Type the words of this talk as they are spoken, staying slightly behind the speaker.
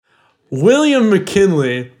William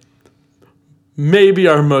McKinley may be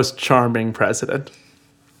our most charming president.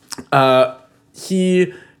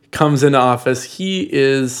 He comes into office. He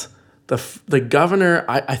is the governor.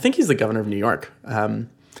 I think he's the governor of New York.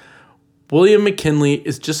 William McKinley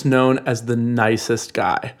is just known as the nicest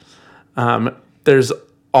guy. There's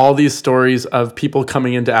all these stories of people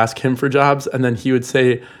coming in to ask him for jobs, and then he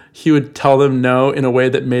would tell them no in a way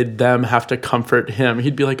that made them have to comfort him.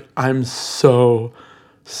 He'd be like, "I'm so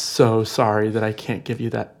sorry that I can't give you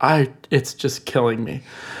that. It's just killing me."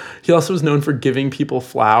 He also was known for giving people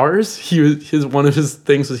flowers. One of his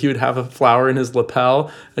things was he would have a flower in his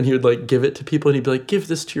lapel, and he would like give it to people, and he'd be like, "Give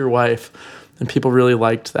this to your wife," and people really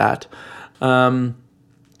liked that. William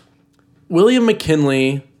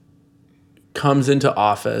McKinley comes into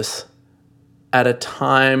office at a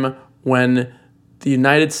time when the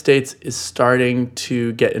United States is starting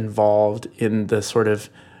to get involved in the sort of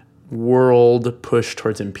world push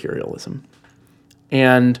towards imperialism.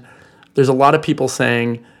 And there's a lot of people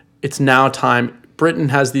saying it's now time. Britain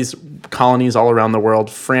has these colonies all around the world.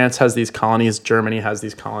 France has these colonies. Germany has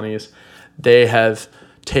these colonies. They have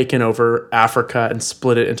taken over Africa and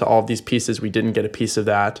split it into all of these pieces. We didn't get a piece of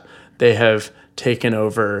that. They have taken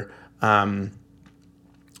over,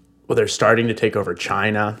 they're starting to take over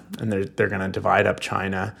China, and they're going to divide up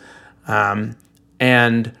China.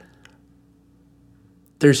 And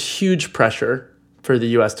there's huge pressure for the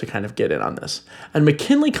U.S. to kind of get in on this. And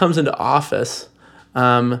McKinley comes into office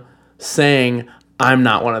saying, "I'm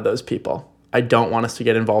not one of those people. I don't want us to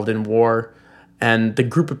get involved in war." And the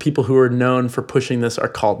group of people who are known for pushing this are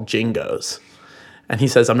called Jingos. And he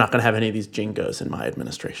says, "I'm not going to have any of these Jingos in my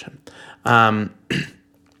administration."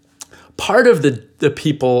 Part of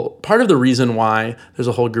the reason why there's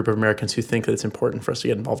a whole group of Americans who think that it's important for us to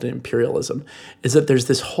get involved in imperialism is that there's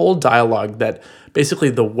this whole dialogue that basically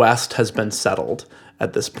the West has been settled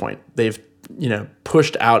at this point. They've,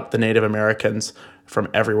 pushed out the Native Americans from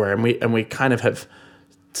everywhere, and we kind of have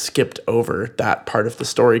skipped over that part of the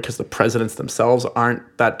story because the presidents themselves aren't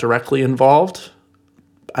that directly involved.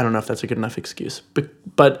 I don't know if that's a good enough excuse,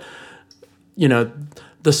 but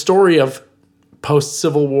the story of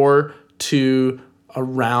post-Civil War to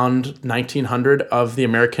around 1900 of the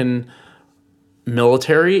American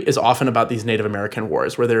military is often about these Native American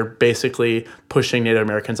wars, where they're basically pushing Native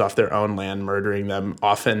Americans off their own land, murdering them,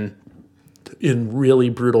 often in really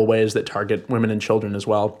brutal ways that target women and children as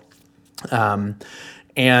well.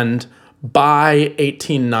 And by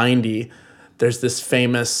 1890, there's this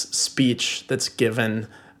famous speech that's given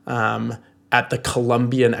at the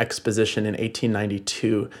Columbian Exposition in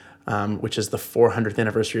 1892, which is the 400th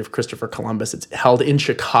anniversary of Christopher Columbus. It's held in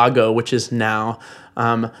Chicago, which is now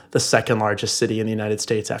the second largest city in the United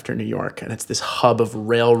States after New York. And it's this hub of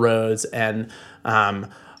railroads and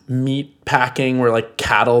meat packing, where like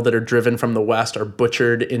cattle that are driven from the West are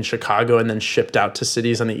butchered in Chicago and then shipped out to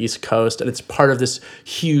cities on the East Coast. And it's part of this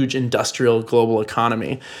huge industrial global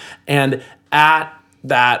economy. And at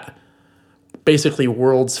that basically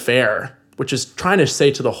World's Fair, which is trying to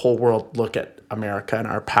say to the whole world, look at America and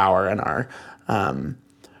our power and our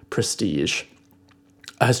prestige.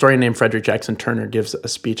 A historian named Frederick Jackson Turner gives a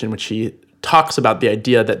speech in which he talks about the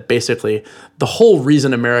idea that basically the whole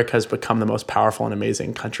reason America has become the most powerful and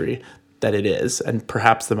amazing country that it is, and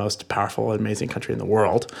perhaps the most powerful and amazing country in the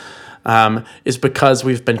world, is because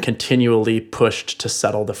we've been continually pushed to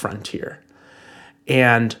settle the frontier.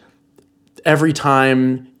 And every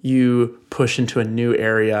time you push into a new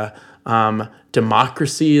area,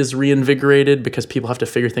 democracy is reinvigorated because people have to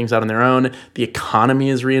figure things out on their own. The economy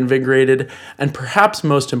is reinvigorated. And perhaps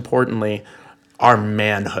most importantly, our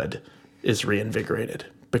manhood is reinvigorated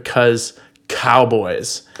because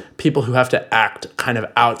cowboys, people who have to act kind of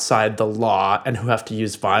outside the law and who have to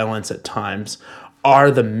use violence at times,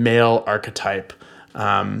 are the male archetype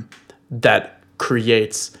that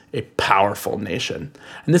creates a powerful nation.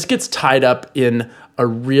 And this gets tied up in a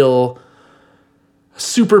real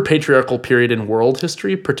super patriarchal period in world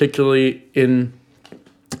history, particularly in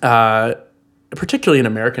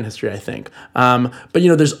American history, I think. But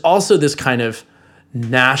there's also this kind of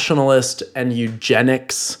nationalist and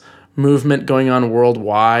eugenics movement going on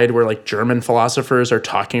worldwide, where like German philosophers are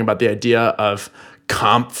talking about the idea of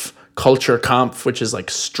Kampf, culture Kampf, which is like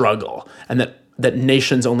struggle, and that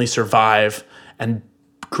nations only survive and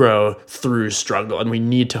grow through struggle, and we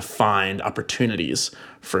need to find opportunities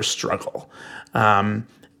for struggle.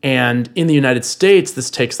 And in the United States, this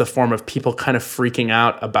takes the form of people kind of freaking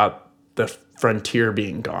out about the frontier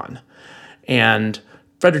being gone. And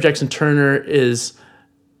Frederick Jackson Turner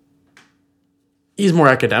he's more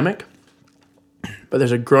academic, but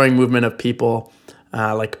there's a growing movement of people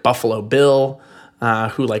like Buffalo Bill,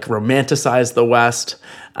 who like romanticized the West.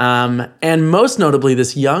 And most notably,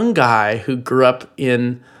 this young guy who grew up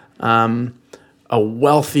in a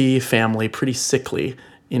wealthy family, pretty sickly,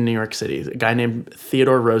 in New York City, a guy named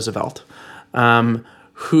Theodore Roosevelt,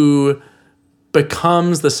 who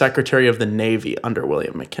becomes the Secretary of the Navy under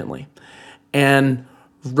William McKinley. And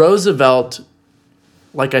Roosevelt,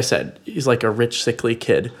 like I said, he's like a rich, sickly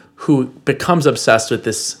kid who becomes obsessed with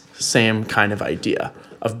this same kind of idea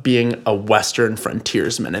of being a Western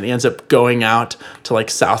frontiersman. And he ends up going out to like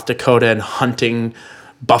South Dakota and hunting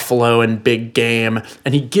buffalo and big game.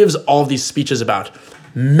 And he gives all these speeches about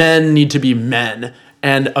men need to be men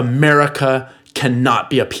and America cannot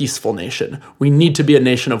be a peaceful nation. We need to be a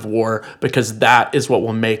nation of war because that is what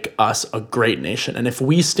will make us a great nation. And if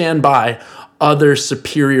we stand by other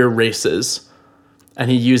superior races, and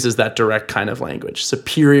he uses that direct kind of language,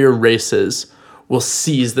 superior races will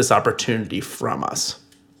seize this opportunity from us,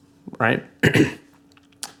 right?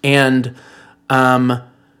 And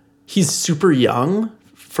he's super young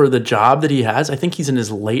for the job that he has. I think he's in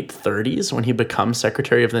his late 30s when he becomes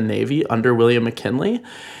Secretary of the Navy under William McKinley.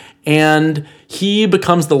 And he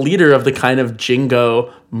becomes the leader of the kind of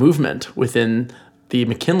jingo movement within the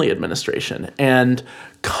McKinley administration. And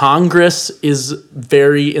Congress is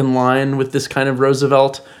very in line with this kind of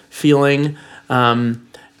Roosevelt feeling.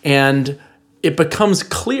 And it becomes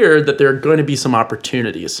clear that there are going to be some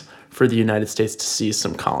opportunities for the United States to seize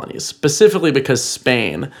some colonies, specifically because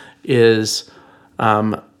Spain is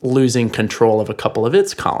losing control of a couple of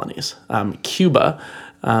its colonies. Cuba,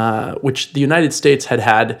 which the United States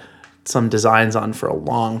had some designs on for a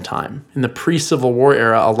long time. In the pre-Civil War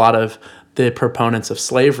era, a lot of the proponents of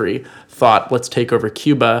slavery thought, let's take over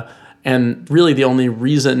Cuba. And really the only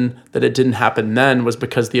reason that it didn't happen then was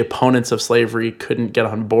because the opponents of slavery couldn't get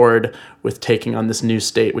on board with taking on this new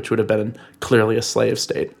state, which would have been clearly a slave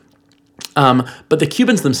state. But the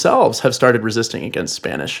Cubans themselves have started resisting against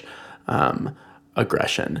Spanish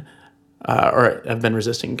aggression, or have been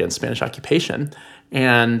resisting against Spanish occupation.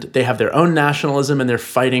 And they have their own nationalism, and they're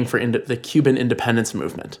fighting for the Cuban independence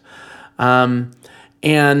movement. And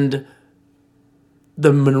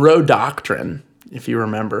the Monroe Doctrine, if you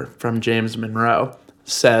remember, from James Monroe,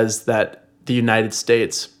 says that the United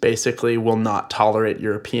States basically will not tolerate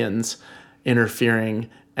Europeans interfering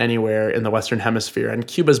anywhere in the Western Hemisphere. And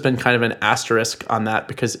Cuba's been kind of an asterisk on that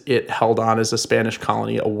because it held on as a Spanish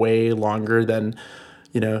colony a way longer than,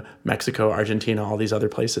 Mexico, Argentina, all these other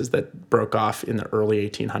places that broke off in the early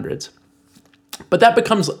 1800s. But that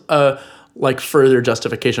becomes a further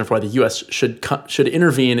justification for why the U.S. should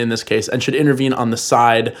intervene in this case and should intervene on the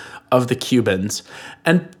side of the Cubans,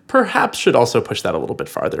 and perhaps should also push that a little bit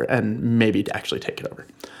farther and maybe actually take it over.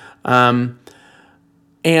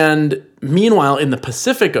 And meanwhile, in the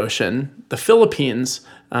Pacific Ocean, the Philippines,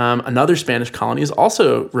 another Spanish colony, is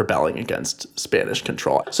also rebelling against Spanish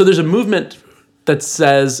control. So there's a movement that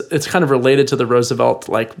says, it's kind of related to the Roosevelt,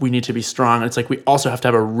 we need to be strong. And it's we also have to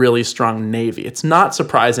have a really strong Navy. It's not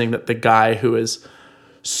surprising that the guy who is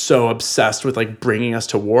so obsessed with bringing us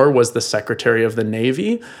to war was the Secretary of the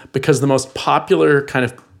Navy, because the most popular kind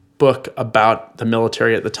of book about the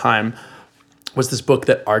military at the time was this book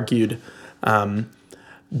that argued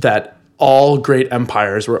that all great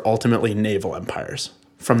empires were ultimately naval empires,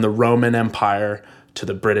 from the Roman Empire to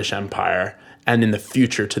the British Empire, and in the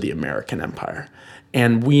future to the American Empire.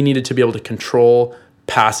 And we needed to be able to control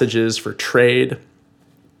passages for trade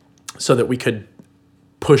so that we could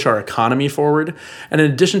push our economy forward. And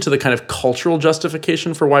in addition to the kind of cultural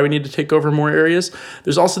justification for why we need to take over more areas,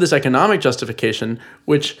 there's also this economic justification,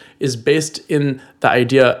 which is based in the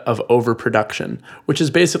idea of overproduction, which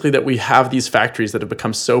is basically that we have these factories that have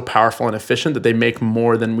become so powerful and efficient that they make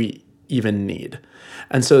more than we even need.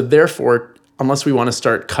 And so therefore, unless we want to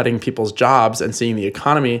start cutting people's jobs and seeing the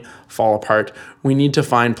economy fall apart, we need to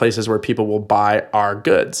find places where people will buy our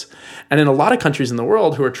goods. And in a lot of countries in the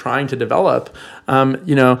world who are trying to develop,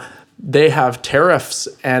 they have tariffs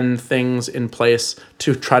and things in place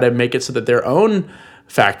to try to make it so that their own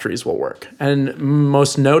factories will work. And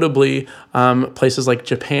most notably, places like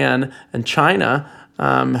Japan and China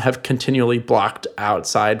have continually blocked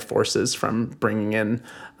outside forces from bringing in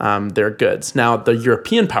their goods. Now, the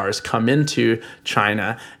European powers come into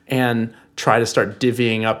China and try to start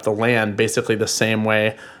divvying up the land basically the same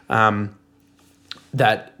way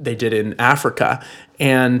that they did in Africa.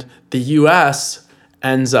 And the U.S.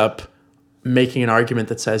 ends up making an argument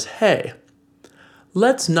that says, hey,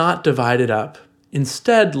 let's not divide it up.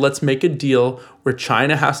 Instead, let's make a deal where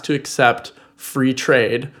China has to accept free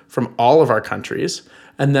trade from all of our countries,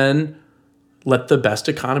 and then let the best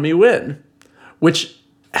economy win, which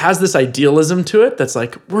has this idealism to it that's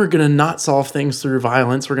like, we're going to not solve things through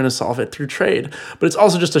violence, we're going to solve it through trade. But it's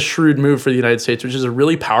also just a shrewd move for the United States, which is a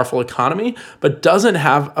really powerful economy, but doesn't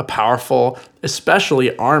have a powerful,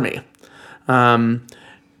 especially army.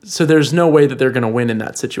 So there's no way that they're going to win in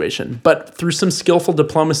that situation. But through some skillful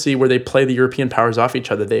diplomacy where they play the European powers off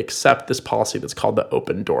each other, they accept this policy that's called the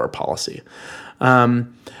open door policy.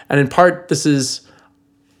 And in part, this is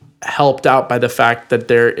helped out by the fact that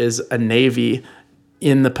there is a navy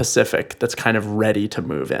in the Pacific that's kind of ready to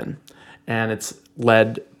move in. And it's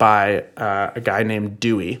led by a guy named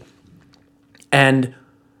Dewey. And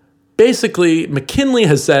basically, McKinley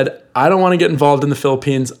has said, I don't want to get involved in the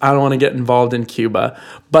Philippines. I don't want to get involved in Cuba.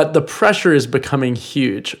 But the pressure is becoming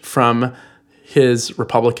huge from his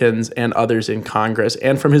Republicans and others in Congress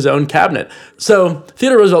and from his own cabinet. So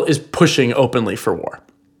Theodore Roosevelt is pushing openly for war.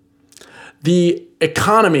 The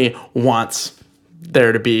economy wants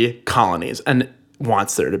there to be colonies and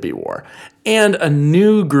wants there to be war. And a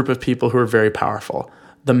new group of people who are very powerful,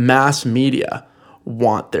 the mass media,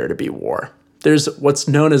 want there to be war. There's what's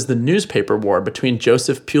known as the newspaper war between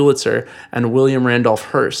Joseph Pulitzer and William Randolph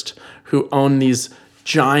Hearst, who own these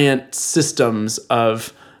giant systems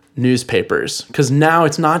of newspapers. Because now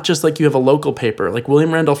it's not just like you have a local paper. Like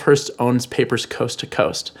William Randolph Hearst owns papers coast to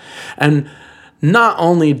coast. And not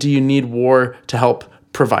only do you need war to help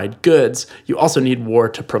provide goods, you also need war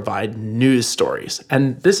to provide news stories.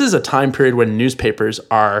 And this is a time period when newspapers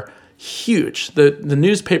are huge. The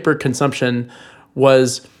newspaper consumption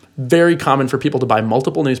was very common for people to buy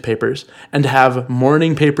multiple newspapers and to have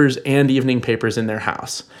morning papers and evening papers in their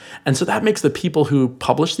house. And so that makes the people who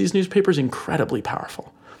publish these newspapers incredibly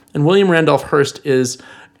powerful. And William Randolph Hearst is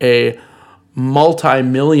a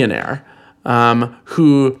multimillionaire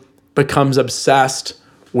who becomes obsessed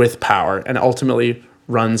with power and ultimately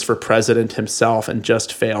runs for president himself and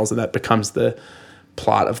just fails. And that becomes the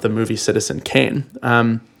plot of the movie Citizen Kane.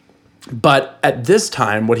 But at this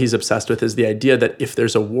time, what he's obsessed with is the idea that if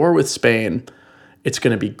there's a war with Spain, it's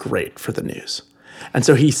going to be great for the news. And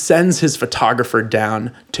so he sends his photographer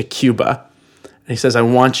down to Cuba, and he says, I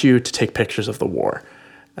want you to take pictures of the war.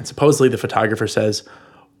 And supposedly the photographer says,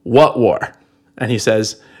 what war? And he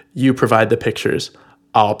says, you provide the pictures,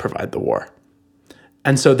 I'll provide the war.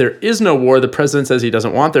 And so there is no war. The president says he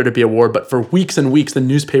doesn't want there to be a war, but for weeks and weeks, the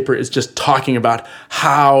newspaper is just talking about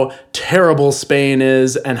how terrible Spain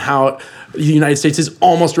is and how the United States is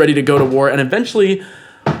almost ready to go to war. And eventually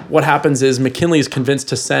what happens is McKinley is convinced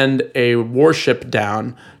to send a warship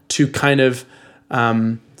down to kind of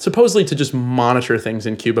supposedly to just monitor things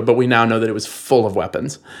in Cuba, but we now know that it was full of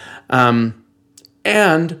weapons.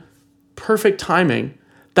 And perfect timing,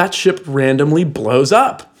 that ship randomly blows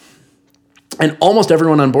up. And almost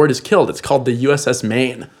everyone on board is killed. It's called the USS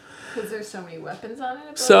Maine. Because there's so many weapons on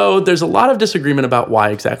it? So there's a lot of disagreement about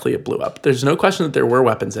why exactly it blew up. There's no question that there were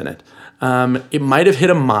weapons in it. It might have hit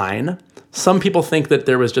a mine. Some people think that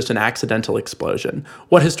there was just an accidental explosion.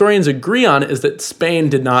 What historians agree on is that Spain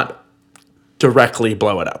did not directly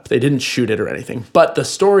blow it up. They didn't shoot it or anything. But the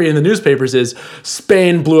story in the newspapers is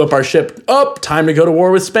Spain blew up our ship. Oh, time to go to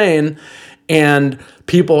war with Spain. And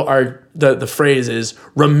people are, the phrase is,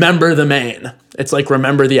 remember the Maine. It's like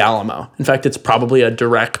remember the Alamo. In fact, it's probably a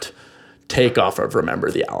direct takeoff of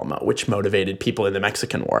Remember the Alamo, which motivated people in the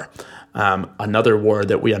Mexican War. Another war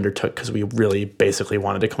that we undertook because we really basically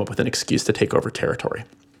wanted to come up with an excuse to take over territory.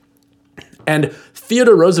 And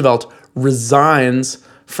Theodore Roosevelt resigns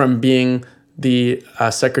from being the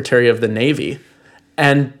Secretary of the Navy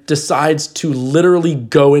and decides to literally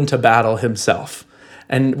go into battle himself.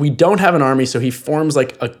 And we don't have an army, so he forms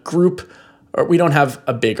like a group, or we don't have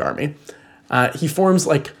a big army. He forms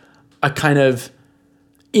like a kind of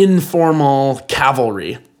informal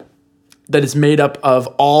cavalry that is made up of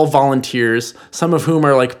all volunteers, some of whom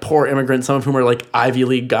are like poor immigrants, some of whom are like Ivy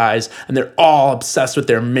League guys, and they're all obsessed with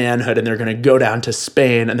their manhood, and they're going to go down to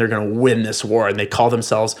Spain, and they're going to win this war, and they call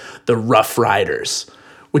themselves the Rough Riders,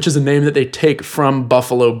 which is a name that they take from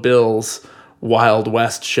Buffalo Bill's Wild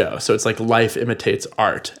West show. So it's like life imitates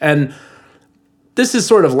art. And this is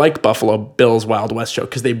sort of like Buffalo Bill's Wild West show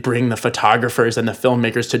because they bring the photographers and the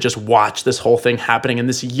filmmakers to just watch this whole thing happening. And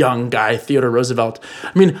this young guy, Theodore Roosevelt,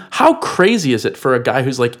 I mean, how crazy is it for a guy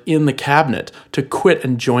who's like in the cabinet to quit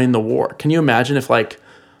and join the war? Can you imagine if like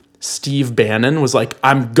Steve Bannon was like,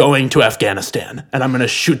 I'm going to Afghanistan and I'm going to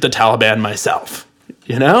shoot the Taliban myself,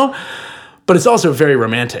 you know? But it's also very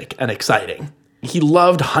romantic and exciting. He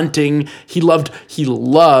loved hunting. He loved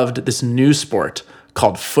this new sport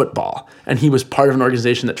called football. And he was part of an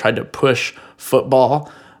organization that tried to push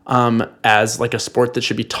football as like a sport that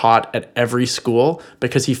should be taught at every school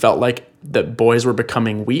because he felt like that boys were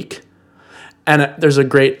becoming weak. And there's a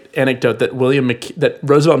great anecdote that that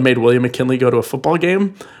Roosevelt made William McKinley go to a football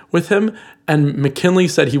game with him, and McKinley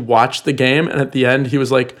said he watched the game, and at the end he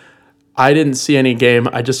was like, I didn't see any game.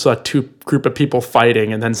 I just saw two group of people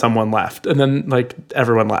fighting, and then someone left, and then like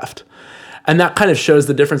everyone left. And that kind of shows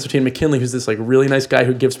the difference between McKinley, who's this like really nice guy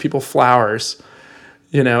who gives people flowers,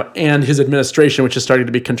 you know, and his administration, which is starting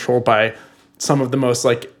to be controlled by some of the most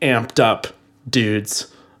like amped up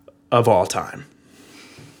dudes of all time.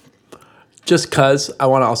 Just because I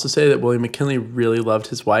want to also say that William McKinley really loved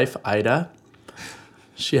his wife, Ida.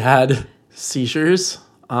 She had seizures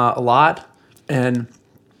a lot, and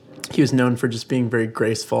he was known for just being very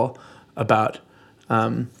graceful about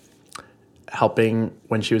helping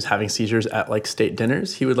when she was having seizures at like state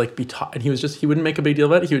dinners. He would like be and he wouldn't make a big deal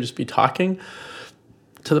about it. He would just be talking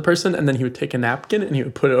to the person, and then he would take a napkin and he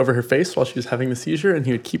would put it over her face while she was having the seizure, and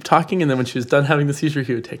he would keep talking, and then when she was done having the seizure,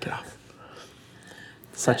 he would take it off.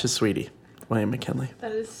 Such a sweetie, William McKinley.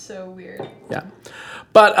 That is so weird. Yeah.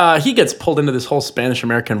 But he gets pulled into this whole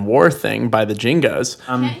Spanish-American War thing by the Jingos.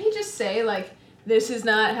 Can't he just say, like, this is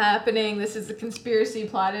not happening, this is a conspiracy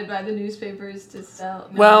plotted by the newspapers to sell?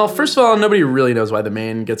 No, well, first of all, nobody really knows why the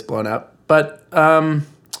Maine gets blown up. But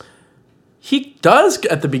he does,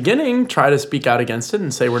 at the beginning, try to speak out against it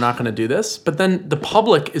and say, we're not going to do this. But then the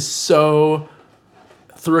public is so...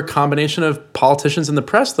 through a combination of politicians and the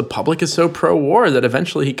press, the public is so pro-war that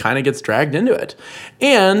eventually he kind of gets dragged into it.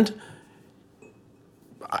 And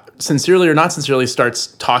sincerely or not sincerely starts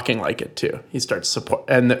talking like it too. He starts support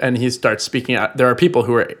and he starts speaking out. There are people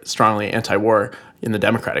who are strongly anti-war in the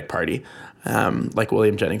Democratic Party, like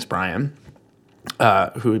William Jennings Bryan,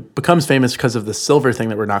 who becomes famous because of the silver thing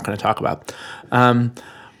that we're not going to talk about.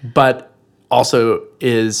 But also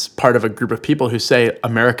is part of a group of people who say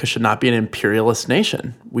America should not be an imperialist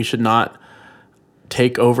nation. We should not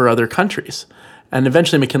take over other countries. And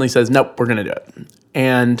eventually McKinley says, nope, we're going to do it.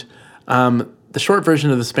 And the short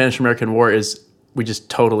version of the Spanish-American War is we just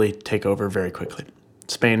totally take over very quickly.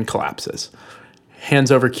 Spain collapses, hands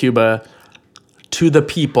over Cuba to the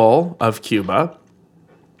people of Cuba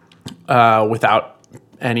without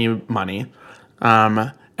any money.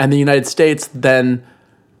 And the United States then...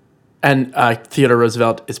 And Theodore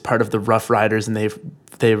Roosevelt is part of the Rough Riders, and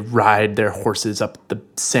they ride their horses up the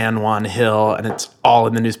San Juan Hill, and it's all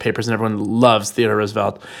in the newspapers, and everyone loves Theodore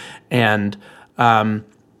Roosevelt. And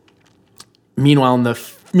meanwhile,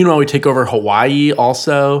 we take over Hawaii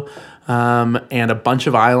also, and a bunch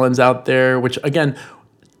of islands out there. Which again,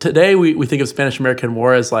 today we think of Spanish-American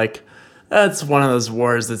War as like it's one of those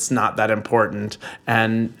wars that's not that important,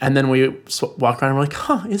 and then we walk around and we're like,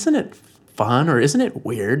 huh, isn't it fun, or isn't it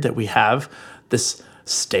weird that we have this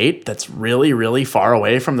state that's really, really far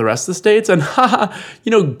away from the rest of the states? And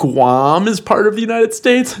Guam is part of the United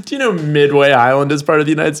States. Do you know Midway Island is part of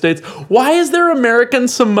the United States? Why is there American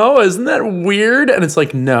Samoa? Isn't that weird? And it's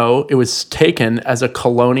like, no, it was taken as a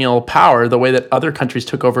colonial power the way that other countries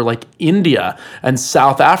took over, like India and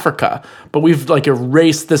South Africa. But we've like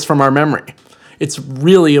erased this from our memory. It's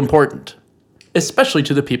really important, especially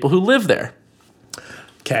to the people who live there.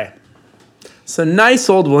 Okay. So nice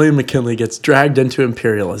old William McKinley gets dragged into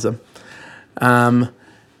imperialism. And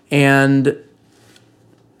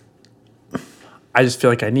I just feel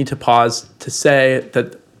like I need to pause to say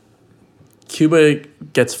that Cuba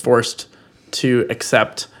gets forced to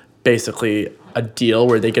accept basically a deal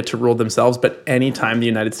where they get to rule themselves, but anytime the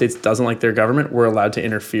United States doesn't like their government, we're allowed to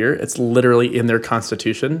interfere. It's literally in their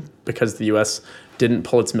constitution because the U.S. didn't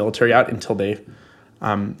pull its military out until they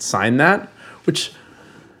signed that, which...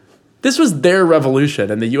 This was their revolution,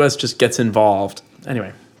 and the U.S. just gets involved.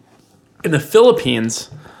 Anyway, in the Philippines,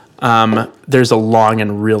 there's a long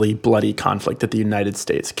and really bloody conflict that the United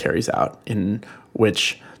States carries out, in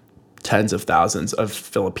which tens of thousands of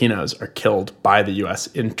Filipinos are killed by the U.S.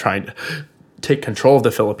 in trying to take control of the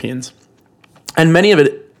Philippines. And many of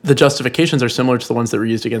it, the justifications are similar to the ones that were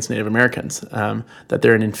used against Native Americans, that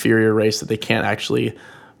they're an inferior race, that they can't actually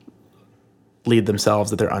lead themselves,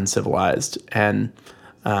 that they're uncivilized, and...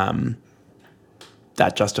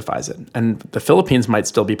 that justifies it. And the Philippines might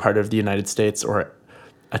still be part of the United States or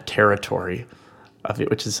a territory of it,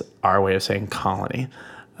 which is our way of saying colony,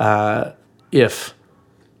 if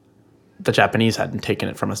the Japanese hadn't taken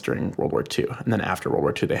it from us during World War II. And then after World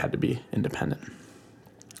War II, they had to be independent.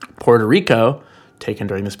 Puerto Rico, taken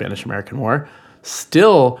during the Spanish-American War,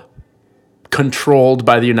 still controlled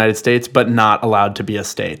by the United States, but not allowed to be a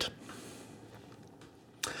state.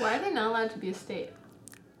 Why are they not allowed to be a state?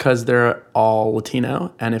 Because they're all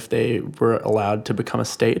Latino, and if they were allowed to become a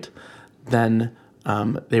state, then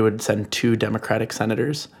they would send 2 Democratic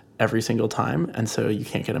senators every single time, and so you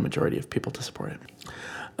can't get a majority of people to support it.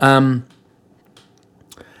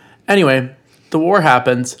 Anyway, the war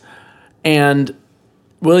happens, and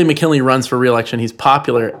William McKinley runs for re-election. He's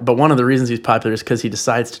popular, but one of the reasons he's popular is because he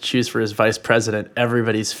decides to choose for his vice president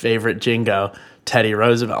everybody's favorite jingo, Teddy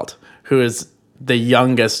Roosevelt, who is the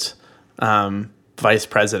youngest vice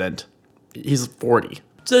president. He's 40.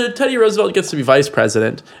 So Teddy Roosevelt gets to be vice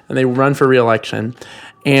president, and they run for re-election.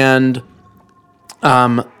 And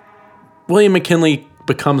William McKinley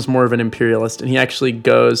becomes more of an imperialist, and he actually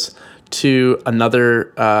goes to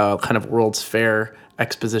another kind of World's Fair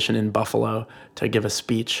exposition in Buffalo to give a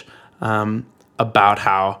speech about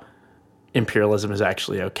how imperialism is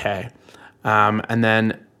actually okay. And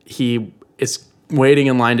then he is waiting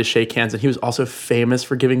in line to shake hands, and he was also famous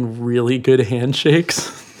for giving really good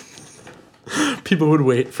handshakes. People would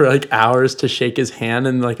wait for like hours to shake his hand,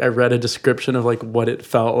 and like I read a description of like what it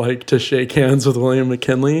felt like to shake hands with William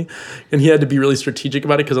McKinley, and he had to be really strategic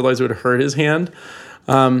about it because otherwise it would hurt his hand.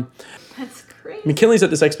 That's crazy. McKinley's at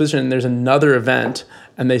this exposition, and there's another event,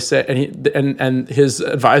 and they say, and his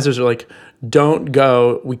advisors are like, "Don't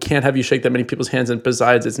go. We can't have you shake that many people's hands, and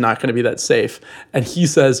besides, it's not going to be that safe." And he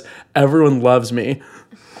says, "Everyone loves me.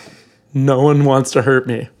 No one wants to hurt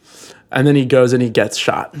me." And then he goes and he gets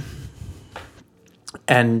shot.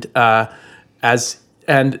 And here's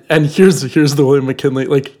the William McKinley,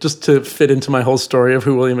 like just to fit into my whole story of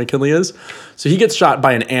who William McKinley is. So he gets shot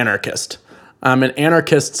by an anarchist. And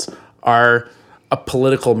anarchists are a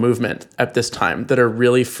political movement at this time that are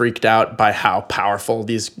really freaked out by how powerful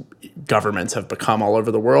these governments have become all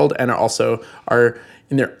over the world, and are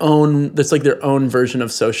in their own, that's like their own version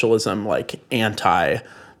of socialism, like anti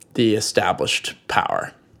the established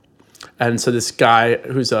power. And so this guy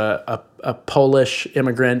who's a Polish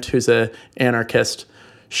immigrant who's an anarchist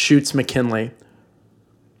shoots McKinley.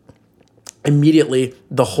 Immediately,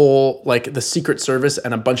 the whole, like the Secret Service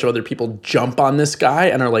and a bunch of other people jump on this guy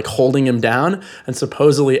and are like holding him down. And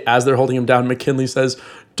supposedly, as they're holding him down, McKinley says,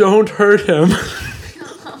 "Don't hurt him."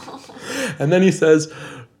 And then he says,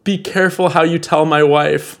 "Be careful how you tell my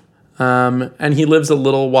wife." And he lives a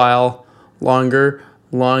little while longer,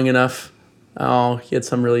 long enough. Oh, he had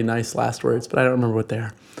some really nice last words, but I don't remember what they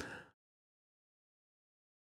are.